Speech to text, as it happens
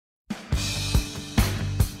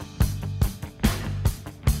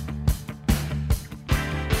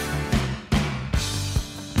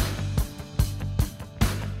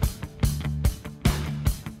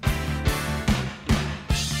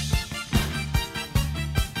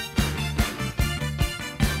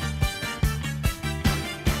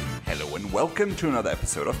and welcome to another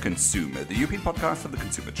episode of Consumer, the European podcast of the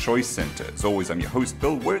Consumer Choice Centre. As always, I'm your host,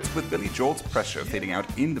 Bill, words with Billy Joel's Pressure fading out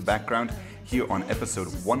in the background here on episode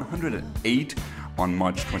 108 on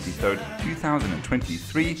March 23rd,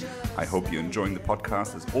 2023. I hope you're enjoying the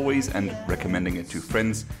podcast as always and recommending it to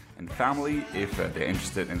friends and family if they're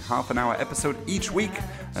interested in half an hour episode each week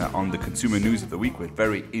on the Consumer News of the Week with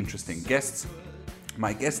very interesting guests.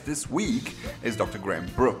 My guest this week is Dr. Graham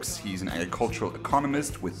Brookes. He's an agricultural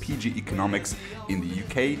economist with PG Economics in the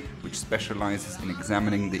UK, which specializes in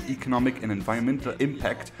examining the economic and environmental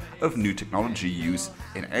impact of new technology use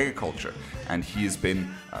in agriculture. And he has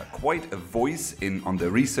been quite a voice on the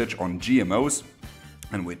research on GMOs.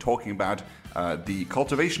 And we're talking about the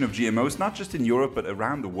cultivation of GMOs, not just in Europe, but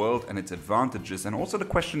around the world and its advantages. And also the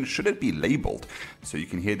question, should it be labeled? So you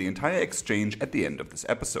can hear the entire exchange at the end of this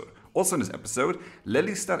episode. Also in this episode,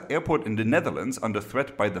 Lelystad Airport in the Netherlands under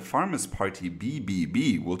threat by the Farmers' Party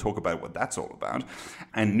BBB. We'll talk about what that's all about.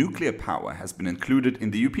 And nuclear power has been included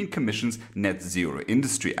in the European Commission's Net Zero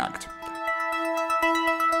Industry Act.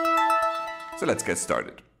 So let's get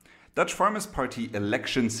started. Dutch Farmers' Party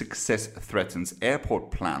election success threatens airport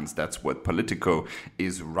plans. That's what Politico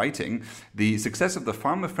is writing. The success of the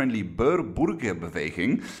farmer-friendly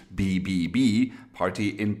Burgerbeweging, BBB, party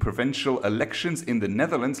in provincial elections in the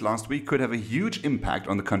Netherlands last week could have a huge impact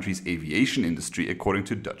on the country's aviation industry, according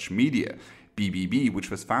to Dutch media. BBB, which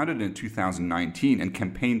was founded in 2019 and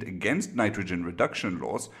campaigned against nitrogen reduction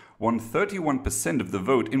laws, won 31% of the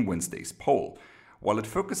vote in Wednesday's poll. While it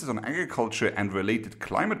focuses on agriculture and related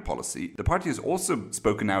climate policy, the party has also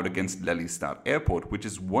spoken out against Lelystad Airport, which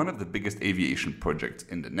is one of the biggest aviation projects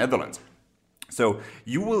in the Netherlands. So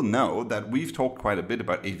you will know that we've talked quite a bit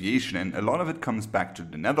about aviation, and a lot of it comes back to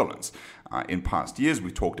the Netherlands. In past years,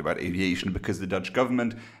 we talked about aviation because the Dutch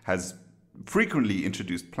government has frequently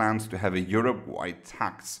introduced plans to have a Europe-wide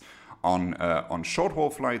tax on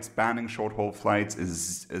short-haul flights. Banning short-haul flights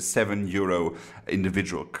is a €7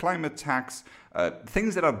 individual climate tax.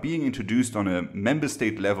 Things that are being introduced on a member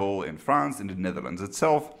state level in France, in the Netherlands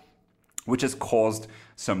itself, which has caused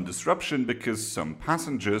some disruption because some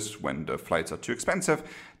passengers, when the flights are too expensive,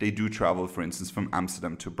 they do travel, for instance, from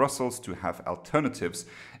Amsterdam to Brussels to have alternatives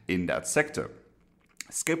in that sector.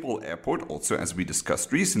 Schiphol Airport, also as we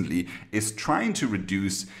discussed recently, is trying to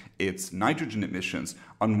reduce its nitrogen emissions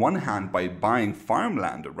on one hand by buying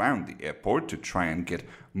farmland around the airport to try and get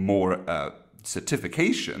more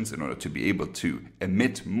certifications in order to be able to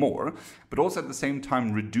emit more, but also at the same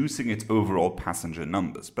time reducing its overall passenger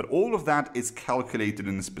numbers. But all of that is calculated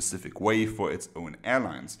in a specific way for its own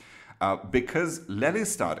airlines. Because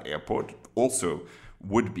Lelystad Airport also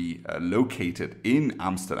would be located in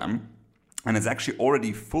Amsterdam, and it's actually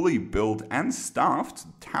already fully built and staffed.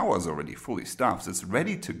 The tower's already fully staffed, so it's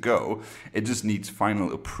ready to go. It just needs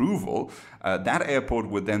final approval. That airport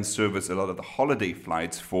would then service a lot of the holiday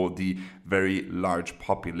flights for the very large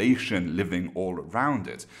population living all around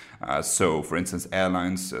it. So, for instance,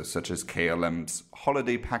 airlines such as KLM's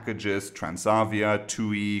holiday packages, Transavia,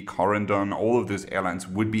 TUI, Corendon, all of those airlines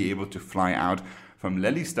would be able to fly out from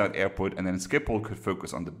Lelystad Airport, and then Schiphol could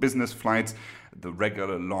focus on the business flights, the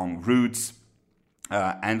regular long routes,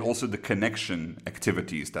 and also the connection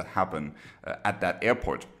activities that happen at that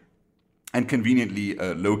airport. And conveniently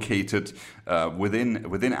located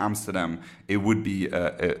within Amsterdam, it would be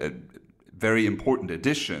a very important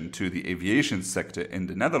addition to the aviation sector in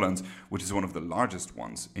the Netherlands, which is one of the largest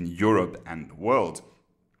ones in Europe and the world.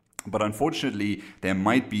 But unfortunately, there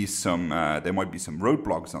might be some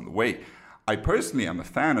roadblocks on the way. I personally am a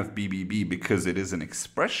fan of BBB because it is an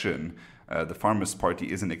expression, the Farmers'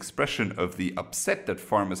 Party is an expression of the upset that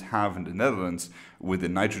farmers have in the Netherlands with the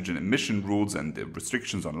nitrogen emission rules and the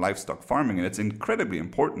restrictions on livestock farming, and it's incredibly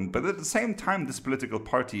important. But at the same time, this political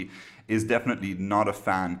party is definitely not a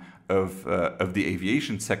fan of the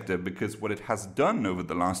aviation sector, because what it has done over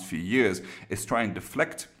the last few years is try and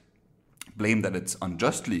deflect blame that it's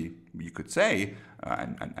unjustly, you could say,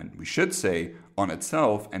 and we should say, on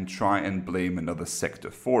itself, and try and blame another sector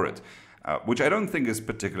for it, which I don't think is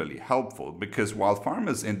particularly helpful, because while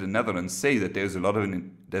farmers in the Netherlands say that there's a lot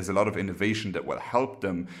of innovation that will help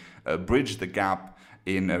them bridge the gap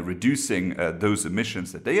in reducing those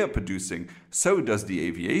emissions that they are producing, so does the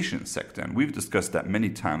aviation sector. And we've discussed that many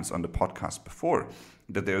times on the podcast before,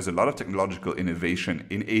 that there's a lot of technological innovation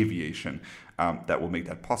in aviation that will make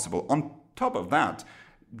that possible. On top of that,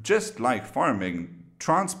 just like farming,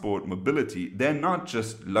 transport, mobility, they're not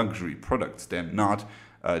just luxury products. They're not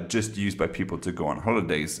just used by people to go on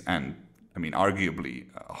holidays. And I mean, arguably,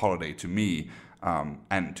 a holiday to me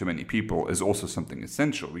and to many people is also something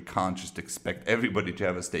essential. We can't just expect everybody to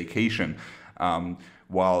have a staycation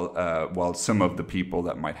while some of the people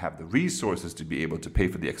that might have the resources to be able to pay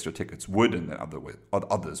for the extra tickets would, and then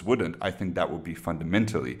others wouldn't. I think that would be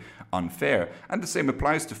fundamentally unfair. And the same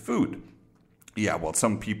applies to food. Yeah, well,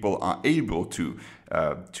 some people are able to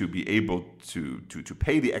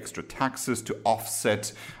pay the extra taxes to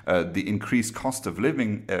offset the increased cost of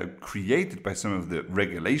living created by some of the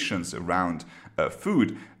regulations around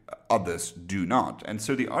food. Others do not. And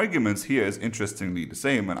so the arguments here is interestingly the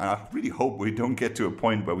same. And I really hope we don't get to a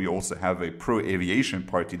point where we also have a pro-aviation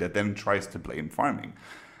party that then tries to blame farming.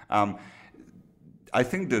 I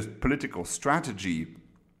think the political strategy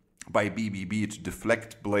by BBB to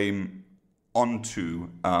deflect blame onto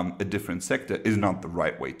a different sector is not the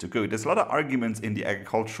right way to go. There's a lot of arguments in the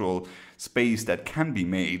agricultural space that can be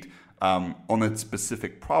made on its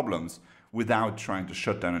specific problems without trying to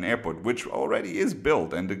shut down an airport, which already is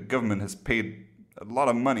built, and the government has paid a lot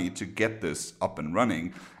of money to get this up and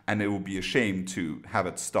running, and it would be a shame to have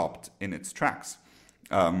it stopped in its tracks.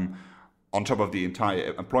 On top of the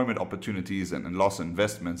entire employment opportunities and loss of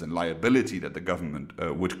investments and liability that the government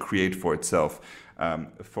would create for itself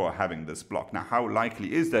for having this block. Now, how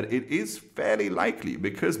likely is that? It is fairly likely,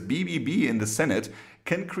 because BBB in the Senate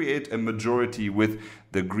can create a majority with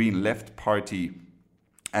the Green Left Party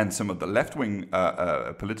and some of the left-wing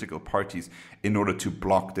political parties in order to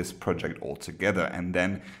block this project altogether. And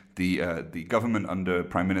then the government under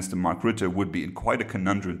Prime Minister Mark Rutte would be in quite a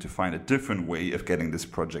conundrum to find a different way of getting this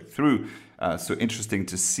project through. So interesting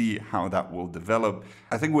to see how that will develop.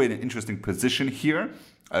 I think we're in an interesting position here.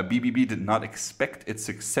 BBB did not expect its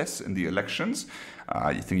success in the elections.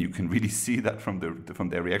 I think you can really see that from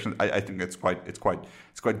their reactions. I think it's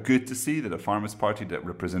quite good to see that a farmers' party that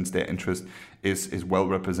represents their interest is well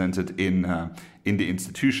represented in the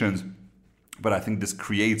institutions. But I think this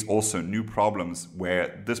creates also new problems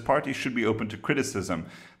where this party should be open to criticism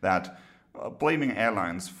that blaming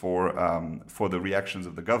airlines for the reactions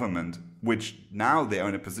of the government, which now they are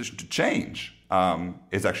in a position to change,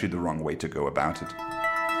 is actually the wrong way to go about it.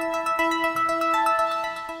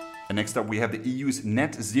 And next up, we have the EU's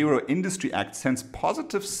Net Zero Industry Act sends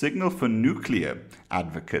positive signal for nuclear,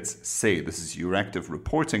 advocates say. This is Euractiv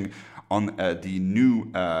reporting on the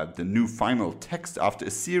new final text. After a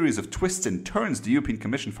series of twists and turns, the European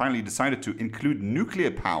Commission finally decided to include nuclear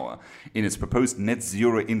power in its proposed Net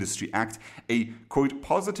Zero Industry Act, a, quote,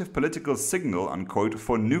 positive political signal, unquote,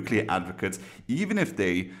 for nuclear advocates, even if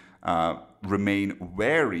they remain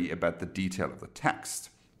wary about the detail of the text.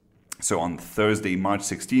 So on Thursday, March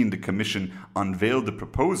 16, the Commission unveiled the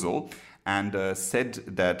proposal and said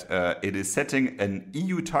that it is setting an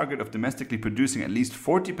EU target of domestically producing at least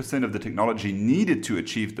 40% of the technology needed to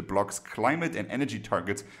achieve the bloc's climate and energy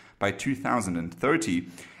targets by 2030.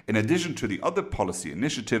 In addition to the other policy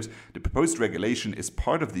initiatives, the proposed regulation is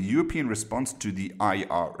part of the European response to the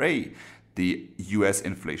IRA, the US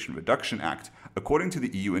Inflation Reduction Act, according to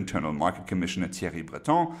the EU Internal Market Commissioner Thierry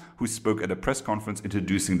Breton, who spoke at a press conference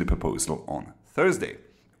introducing the proposal on Thursday.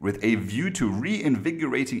 With a view to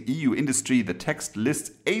reinvigorating EU industry, the text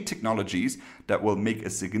lists 8 technologies that will make a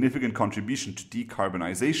significant contribution to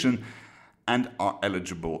decarbonization and are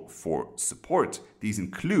eligible for support. These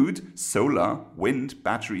include solar, wind,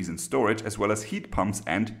 batteries and storage, as well as heat pumps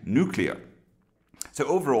and nuclear. So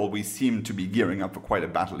overall, we seem to be gearing up for quite a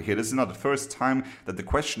battle here. This is not the first time that the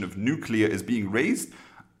question of nuclear is being raised,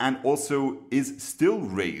 and also is still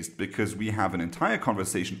raised, because we have an entire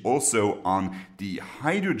conversation also on the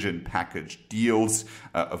hydrogen package deals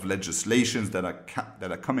of legislations that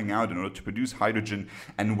are coming out in order to produce hydrogen,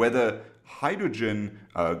 and whether hydrogen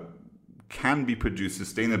can be produced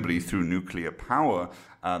sustainably through nuclear power.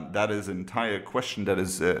 That is an entire question that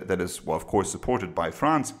is well, of course, supported by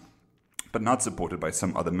France, but not supported by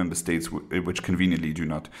some other member states which conveniently do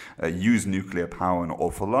not use nuclear power an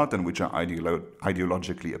awful lot and which are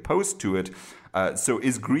ideologically opposed to it. So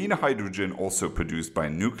is green hydrogen also produced by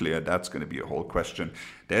nuclear? That's going to be a whole question.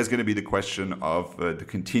 There's going to be the question of the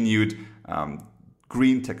continued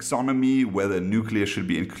green taxonomy, whether nuclear should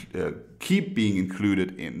be keep being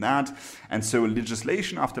included in that. And so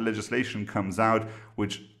legislation after legislation comes out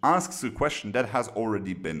which asks a question that has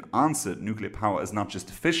already been answered. Nuclear power is not just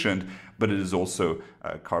efficient, but it is also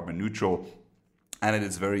carbon neutral. And it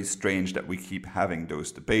is very strange that we keep having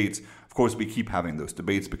those debates. Of course, we keep having those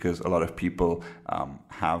debates because a lot of people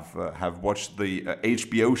have watched the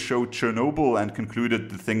HBO show Chernobyl and concluded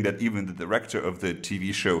the thing that even the director of the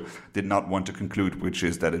TV show did not want to conclude, which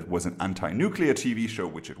is that it was an anti-nuclear TV show,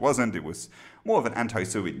 which it wasn't. It was more of an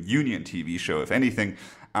anti-Soviet Union TV show, if anything.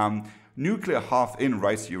 nuclear half-in,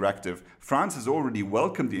 writes Euractiv. France has already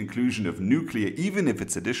welcomed the inclusion of nuclear, even if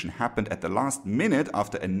its addition happened at the last minute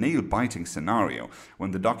after a nail-biting scenario.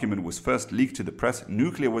 When the document was first leaked to the press,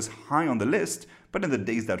 nuclear was high on the list, but in the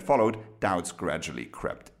days that followed, doubts gradually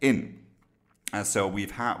crept in. So we're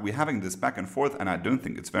having this back and forth, and I don't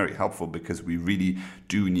think it's very helpful because we really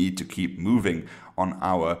do need to keep moving on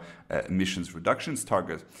our emissions reductions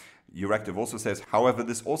target. Euractiv also says, however,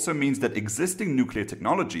 this also means that existing nuclear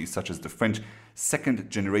technologies, such as the French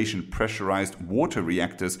second-generation pressurized water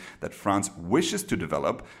reactors that France wishes to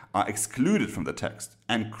develop, are excluded from the text.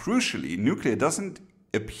 And crucially, nuclear doesn't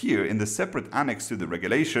appear in the separate annex to the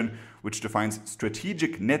regulation, which defines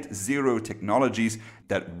strategic net zero technologies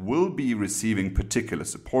that will be receiving particular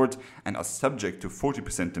support and are subject to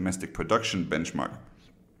 40% domestic production benchmark.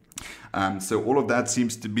 So all of that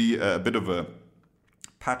seems to be a bit of a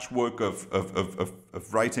patchwork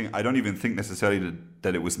of writing. I don't even think necessarily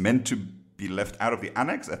that it was meant to be left out of the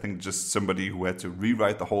annex. I think just somebody who had to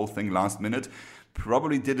rewrite the whole thing last minute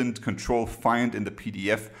probably didn't control find in the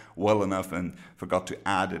PDF well enough and forgot to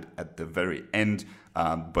add it at the very end.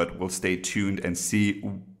 But we'll stay tuned and see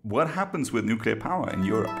what happens with nuclear power in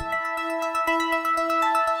Europe.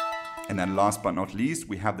 And then last but not least,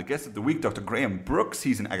 we have the guest of the week, Dr. Graham Brookes.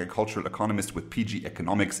 He's an agricultural economist with PG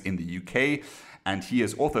Economics in the UK. And he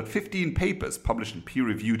has authored 15 papers published in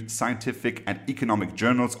peer-reviewed scientific and economic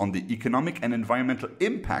journals on the economic and environmental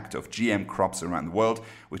impact of GM crops around the world.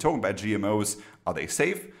 We're talking about GMOs. Are they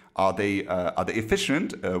safe? Are they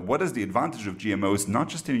efficient? What is the advantage of GMOs, not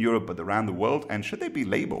just in Europe, but around the world? And should they be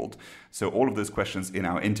labeled? So all of those questions in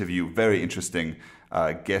our interview. Very interesting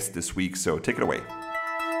guest this week. So take it away.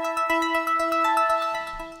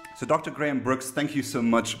 So Dr. Graham Brookes, thank you so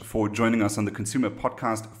much for joining us on the Consumer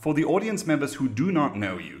Podcast. For the audience members who do not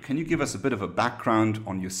know you, can you give us a bit of a background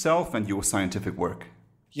on yourself and your scientific work?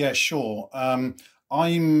 Yeah, sure. I'm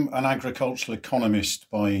an agricultural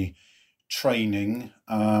economist by training.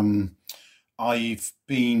 I've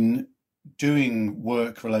been doing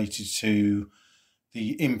work related to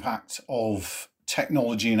the impact of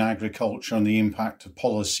technology in agriculture and the impact of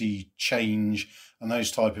policy change and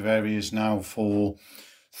those type of areas now for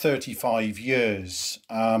 35 years.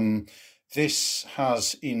 This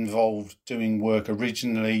has involved doing work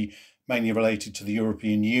originally mainly related to the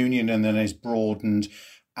European Union and then has broadened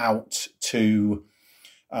out to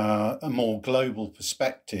a more global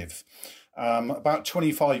perspective. About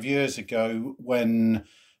 25 years ago, when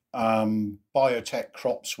biotech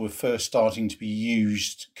crops were first starting to be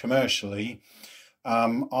used commercially,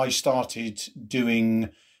 I started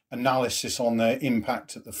doing analysis on their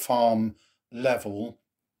impact at the farm level.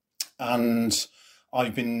 And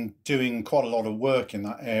I've been doing quite a lot of work in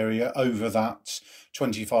that area over that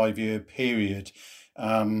 25-year period.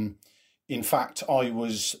 In fact, I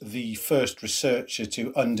was the first researcher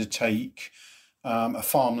to undertake a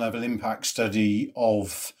farm-level impact study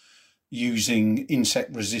of using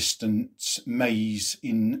insect-resistant maize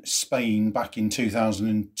in Spain back in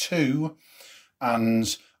 2002.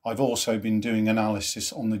 And I've also been doing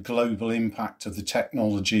analysis on the global impact of the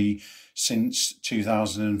technology since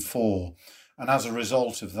 2004. And as a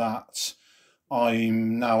result of that,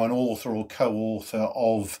 I'm now an author or co-author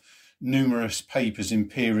of numerous papers in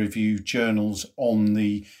peer-reviewed journals on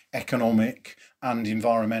the economic and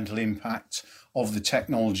environmental impact of the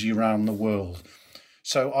technology around the world.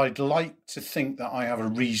 So I'd like to think that I have a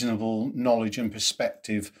reasonable knowledge and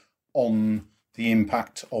perspective on the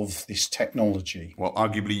impact of this technology. Well,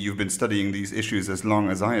 arguably, you've been studying these issues as long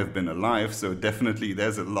as I have been alive, so definitely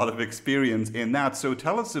there's a lot of experience in that. So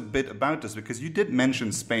tell us a bit about this, because you did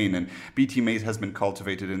mention Spain, and BT maize has been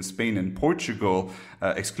cultivated in Spain and Portugal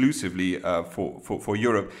exclusively for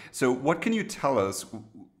Europe. So what can you tell us?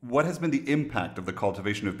 What has been the impact of the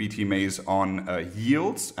cultivation of BT maize on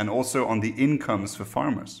yields and also on the incomes for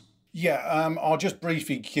farmers? Yeah, I'll just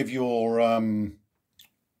briefly give your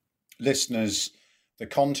listeners the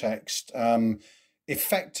context.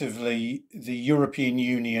 Effectively, the European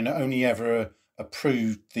Union only ever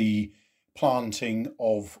approved the planting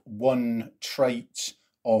of one trait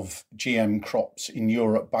of GM crops in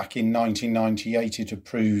Europe. Back in 1998, it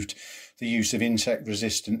approved the use of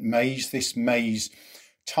insect-resistant maize. This maize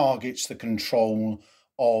targets the control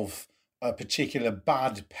of a particular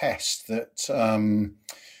bad pest that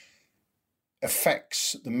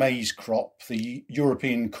affects the maize crop, the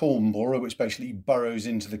European corn borer, which basically burrows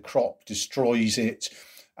into the crop, destroys it,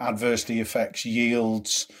 adversely affects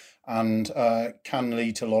yields, and can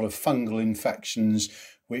lead to a lot of fungal infections,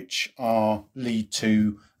 which lead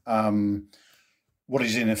to what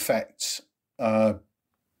is in effect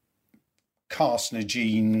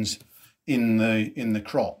carcinogens in the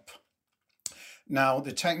crop. Now,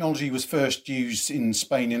 the technology was first used in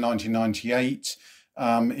Spain in 1998.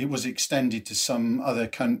 It was extended to some other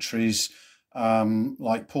countries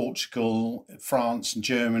like Portugal, France, and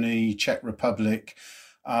Germany, Czech Republic.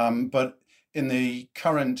 But in the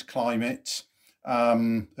current climate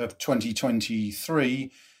of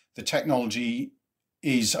 2023, the technology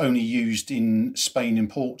is only used in Spain and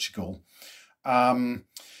Portugal.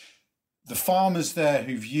 The farmers there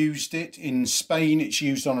who've used it, in Spain, it's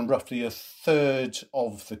used on roughly a third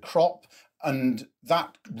of the crop, and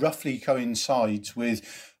that roughly coincides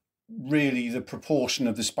with really the proportion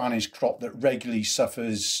of the Spanish crop that regularly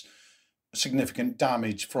suffers significant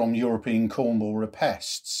damage from European corn borer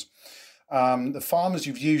pests. The farmers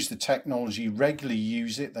who've used the technology regularly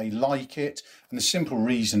use it, they like it, and the simple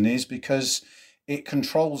reason is because it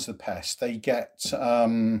controls the pest. They get...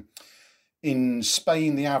 In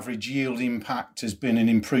Spain, the average yield impact has been an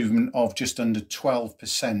improvement of just under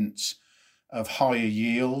 12% of higher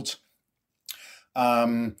yield.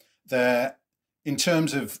 In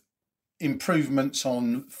terms of improvements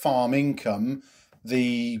on farm income,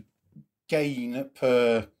 the gain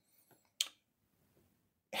per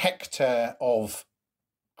hectare of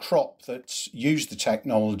crop that's used the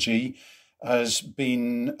technology has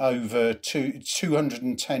been over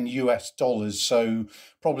 $210, so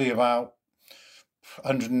probably about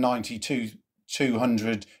 190 to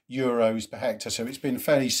 200 euros per hectare. So it's been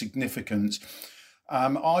fairly significant.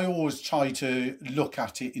 I always try to look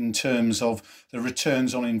at it in terms of the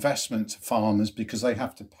returns on investment to farmers, because they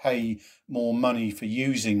have to pay more money for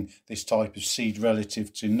using this type of seed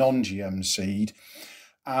relative to non-GM seed.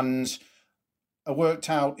 And I worked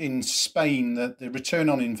out in Spain that the return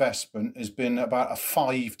on investment has been about a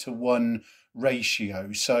 5-to-1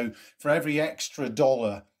 ratio. So for every extra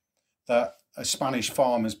dollar that a Spanish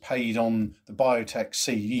farmer's paid on the biotech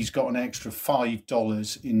seed, he's got an extra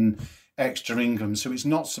 $5 in extra income. So it's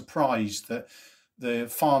not surprised that the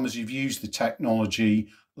farmers who've used the technology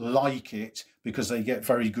like it, because they get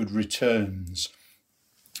very good returns.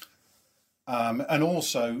 And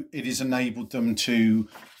also it has enabled them to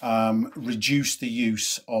reduce the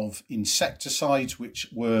use of insecticides, which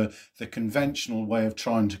were the conventional way of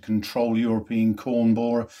trying to control European corn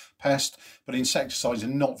borer pest. But insecticides are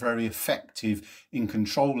not very effective in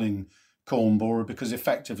controlling corn borer, because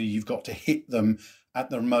effectively you've got to hit them at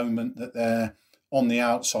the moment that they're on the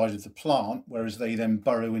outside of the plant, whereas they then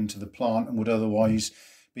burrow into the plant and would otherwise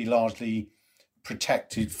be largely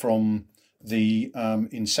protected from the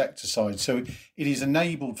insecticide. So it has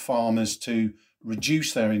enabled farmers to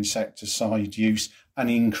reduce their insecticide use and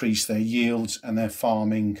increase their yields and their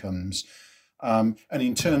farm incomes. And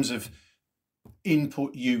in terms of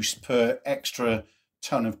input use per extra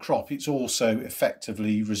ton of crop, it's also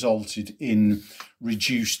effectively resulted in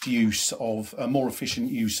reduced use of a more efficient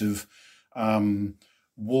use of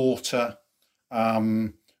water.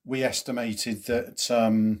 We estimated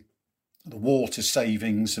that the water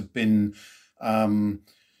savings have been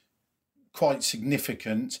quite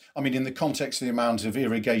significant. I mean, in the context of the amount of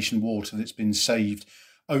irrigation water that's been saved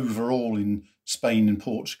overall in Spain and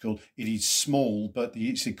Portugal, it is small, but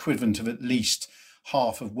it's equivalent of at least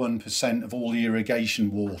 0.5% of all the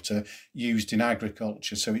irrigation water used in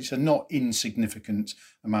agriculture. So it's a not insignificant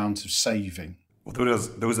amount of saving. Well,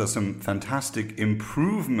 those are some fantastic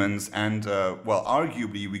improvements, and well,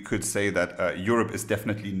 arguably we could say that Europe is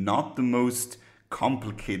definitely not the most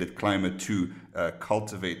complicated climate to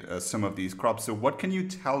cultivate some of these crops. So what can you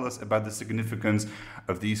tell us about the significance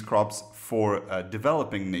of these crops for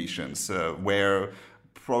developing nations, where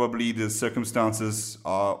probably the circumstances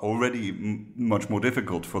are already much more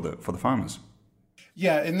difficult for the farmers?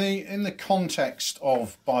 Yeah, in the context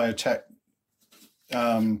of biotech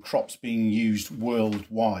crops being used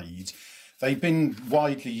worldwide, they've been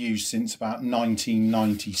widely used since about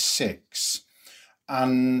 1996,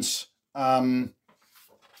 and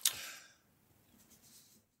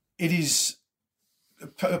it is,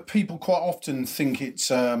 people quite often think it's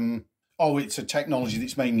it's a technology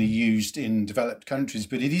that's mainly used in developed countries,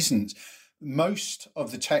 but it isn't. Most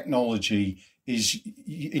of the technology is,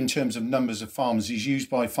 in terms of numbers of farmers, is used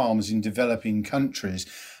by farmers in developing countries,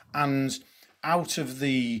 and out of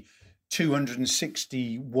the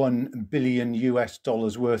 $261 billion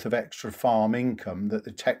worth of extra farm income that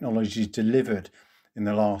the technology has delivered in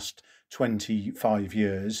the last 25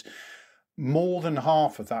 years, more than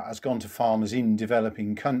half of that has gone to farmers in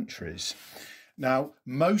developing countries. Now,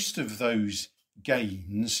 most of those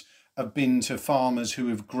gains have been to farmers who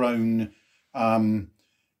have grown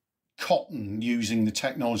cotton using the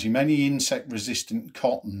technology, many insect-resistant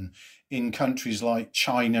cotton in countries like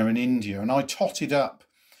China and India. And I totted up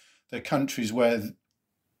the countries where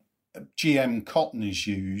GM cotton is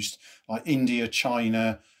used, like India,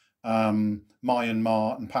 China,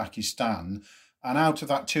 Myanmar and Pakistan. And out of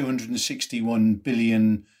that $261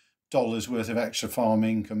 billion worth of extra farm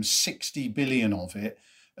income, 60 billion of it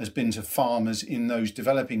has been to farmers in those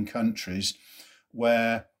developing countries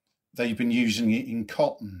where they've been using it in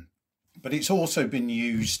cotton. But it's also been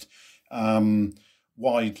used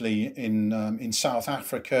widely in South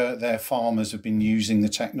Africa. Their farmers have been using the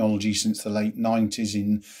technology since the late 90s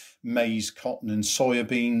in maize, cotton and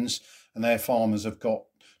soybeans, and their farmers have got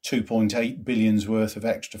 2.8 billion worth of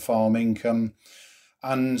extra farm income.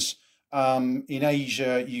 And in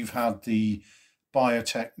Asia, you've had the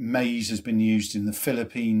biotech maize has been used in the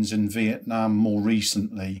Philippines and Vietnam more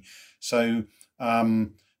recently. So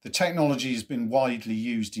the technology has been widely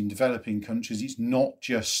used in developing countries. It's not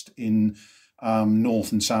just in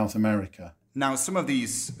North and South America. Now, some of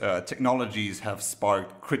these technologies have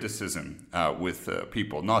sparked criticism with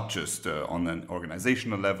people, not just on an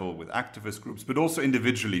organizational level with activist groups, but also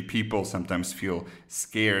individually. People sometimes feel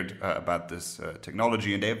scared about this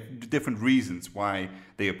technology, and they have different reasons why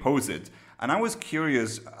they oppose it. And I was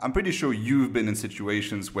curious, I'm pretty sure you've been in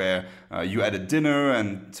situations where you at a dinner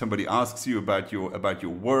and somebody asks you about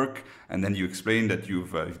your work, and then you explain that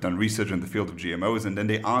you've done research in the field of GMOs, and then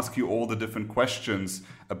they ask you all the different questions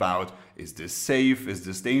about, is this safe, is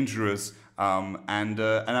this dangerous? And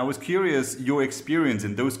I was curious, your experience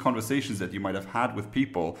in those conversations that you might have had with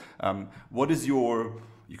people, what is your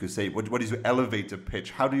elevator pitch?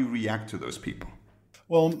 How do you react to those people?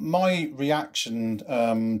 Well, my reaction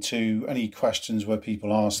to any questions where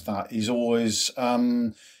people ask that is always,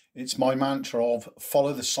 it's my mantra of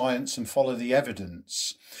follow the science and follow the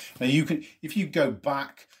evidence. Now, if you go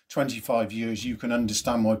back 25 years, you can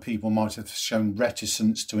understand why people might have shown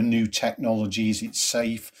reticence to a new technology. Is it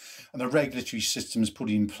safe? And the regulatory systems put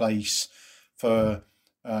in place for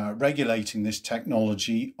regulating this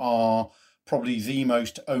technology are probably the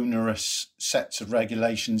most onerous sets of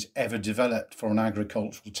regulations ever developed for an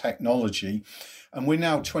agricultural technology. And we're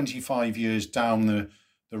now 25 years down the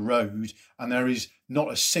road, and there is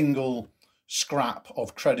not a single scrap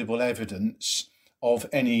of credible evidence of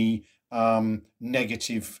any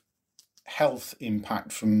negative health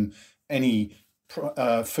impact from any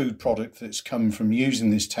food product that's come from using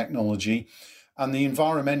this technology. And the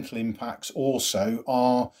environmental impacts also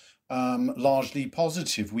are largely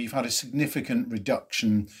positive. We've had a significant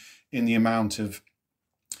reduction in the amount of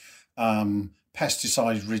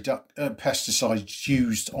pesticides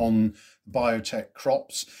used on biotech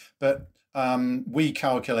crops, but we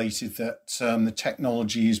calculated that the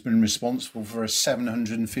technology has been responsible for a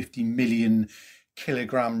 750 million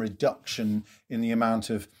kilogram reduction in the amount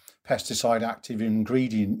of pesticide active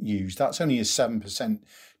ingredient used. That's only a 7%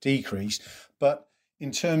 decrease, but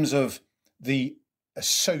in terms of the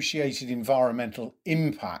associated environmental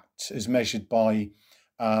impact as measured by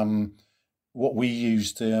what we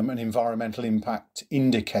used, an environmental impact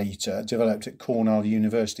indicator developed at Cornell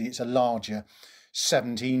University, it's a larger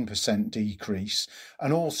 17% decrease.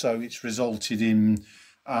 And also it's resulted in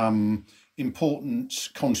important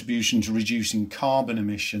contribution to reducing carbon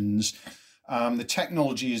emissions. The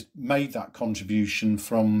technology has made that contribution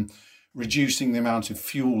from reducing the amount of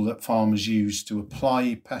fuel that farmers use to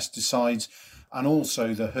apply pesticides, and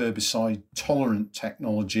also the herbicide tolerant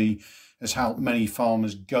technology has helped many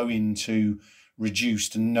farmers go into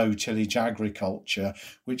reduced and no tillage agriculture,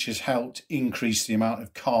 which has helped increase the amount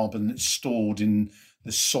of carbon that's stored in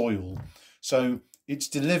the soil. So it's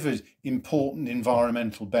delivered important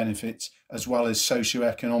environmental benefits as well as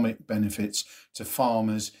socioeconomic benefits to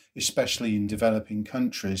farmers, especially in developing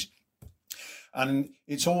countries. And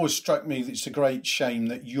it's always struck me that it's a great shame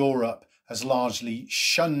that Europe has largely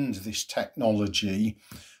shunned this technology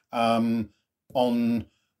on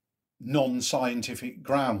non-scientific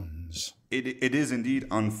grounds. It is indeed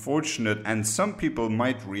unfortunate, and some people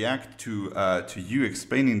might react to you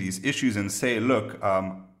explaining these issues and say, "Look,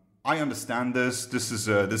 I understand this. This is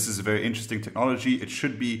a very interesting technology. It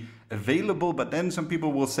should be available." But then some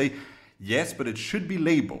people will say, "Yes, but it should be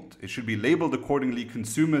labeled. It should be labeled accordingly.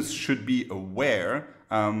 Consumers should be aware."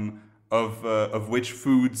 Of which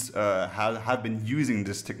foods have been using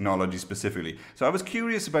this technology specifically. So I was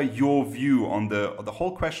curious about your view on the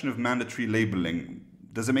whole question of mandatory labeling.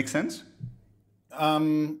 Does it make sense?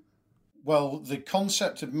 Well, the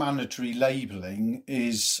concept of mandatory labeling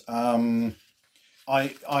is I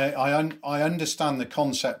understand the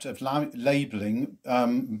concept of labeling,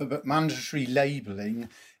 but mandatory labeling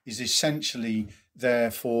is essentially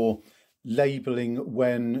therefore labeling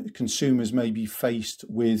when consumers may be faced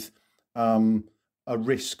with a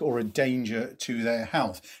risk or a danger to their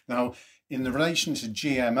health. Now, in the relation to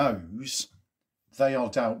GMOs, they are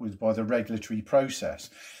dealt with by the regulatory process.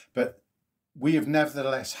 But we have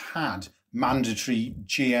nevertheless had mandatory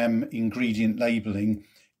GM ingredient labelling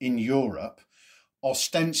in Europe,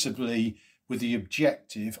 ostensibly with the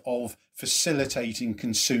objective of facilitating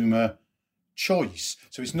consumer choice.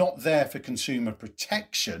 So it's not there for consumer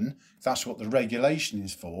protection, that's what the regulation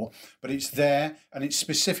is for, but it's there and it's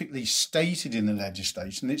specifically stated in the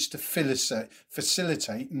legislation, it's to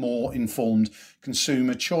facilitate more informed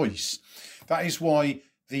consumer choice. That is why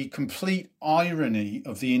the complete irony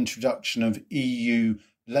of the introduction of EU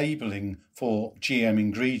labelling for GM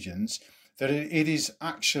ingredients, that it is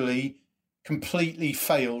actually completely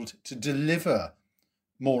failed to deliver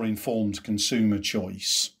more informed consumer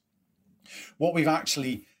choice. What we've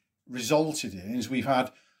actually resulted in is we've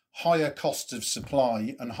had higher costs of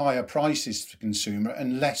supply and higher prices for consumer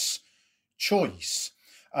and less choice.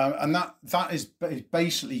 And that has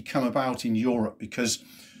basically come about in Europe because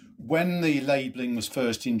when the labelling was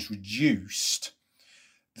first introduced,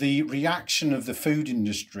 the reaction of the food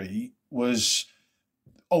industry was,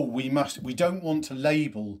 oh, we don't want to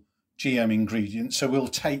label GM ingredients, so we'll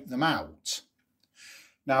take them out.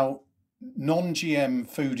 Now, non-GM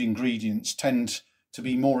food ingredients tend to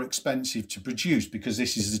be more expensive to produce because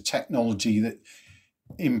this is the technology that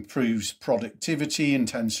improves productivity and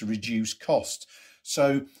tends to reduce cost.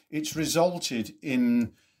 So it's resulted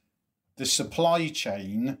in the supply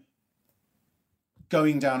chain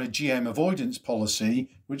going down a GM avoidance policy,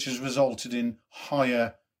 which has resulted in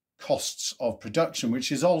higher costs of production, which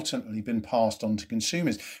has ultimately been passed on to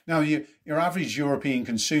consumers. Now, your average European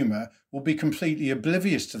consumer will be completely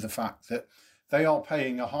oblivious to the fact that they are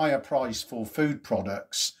paying a higher price for food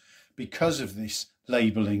products because of this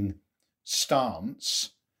labelling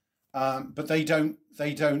stance, but they don't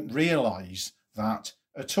realise that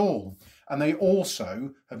at all. And they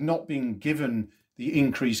also have not been given the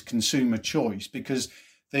increased consumer choice because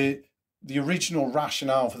the original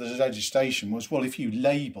rationale for the legislation was, well, if you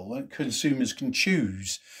label, consumers can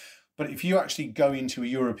choose. But if you actually go into a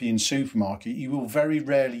European supermarket, you will very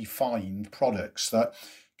rarely find products that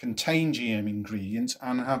contain GM ingredients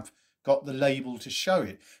and have got the label to show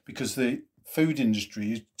it, because the food industry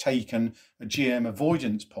has taken a GM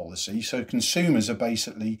avoidance policy. So consumers are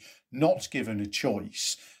basically not given a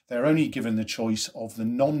choice. They're only given the choice of the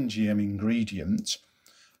non-GM ingredient,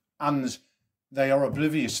 and they are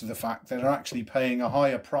oblivious to the fact that they're actually paying a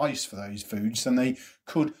higher price for those foods than they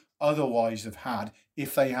could otherwise have had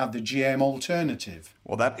if they had the GM alternative.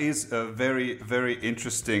 Well, that is very, very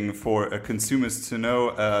interesting for consumers to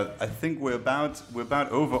know. I think we're about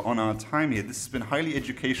over on our time here. This has been highly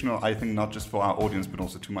educational, I think, not just for our audience, but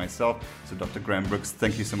also to myself. So Dr. Graham Brookes,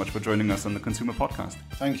 thank you so much for joining us on the Consumer Podcast.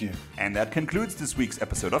 Thank you. And that concludes this week's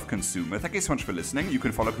episode of Consumer. Thank you so much for listening. You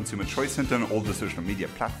can follow Consumer Choice Center on all the social media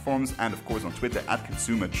platforms and, of course, on Twitter at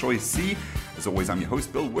Consumer Choice C. As always, I'm your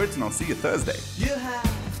host, Bill Wirtz, and I'll see you Thursday. You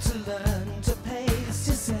have to learn to pace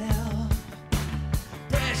yourself.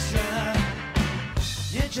 Pressure,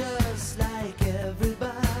 you're just like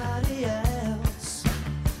everybody else.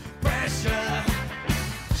 Pressure,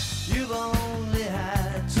 you've only